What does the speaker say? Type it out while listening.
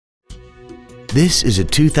This is a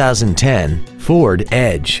 2010 Ford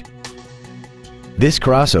Edge. This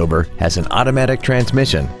crossover has an automatic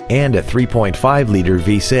transmission and a 3.5-liter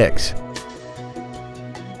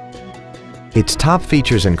V6. Its top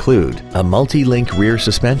features include a multi-link rear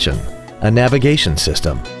suspension, a navigation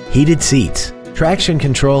system, heated seats, traction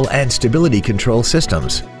control and stability control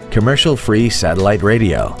systems, commercial-free satellite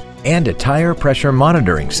radio, and a tire pressure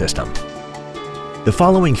monitoring system. The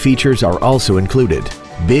following features are also included: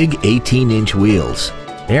 big 18-inch wheels,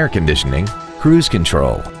 air conditioning, cruise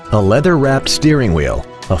control, a leather-wrapped steering wheel,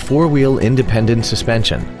 a four-wheel independent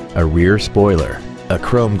suspension, a rear spoiler, a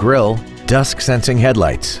chrome grille, dusk-sensing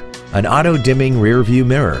headlights, an auto-dimming rear-view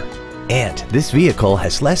mirror, and this vehicle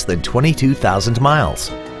has less than 22,000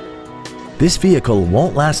 miles. This vehicle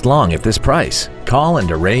won't last long at this price. Call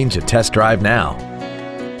and arrange a test drive now.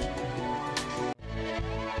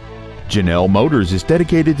 Jannell Motors is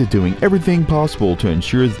dedicated to doing everything possible to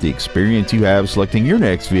ensure that the experience you have selecting your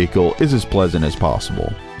next vehicle is as pleasant as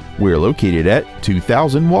possible. We're located at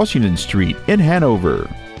 2000 Washington Street in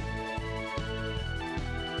Hanover.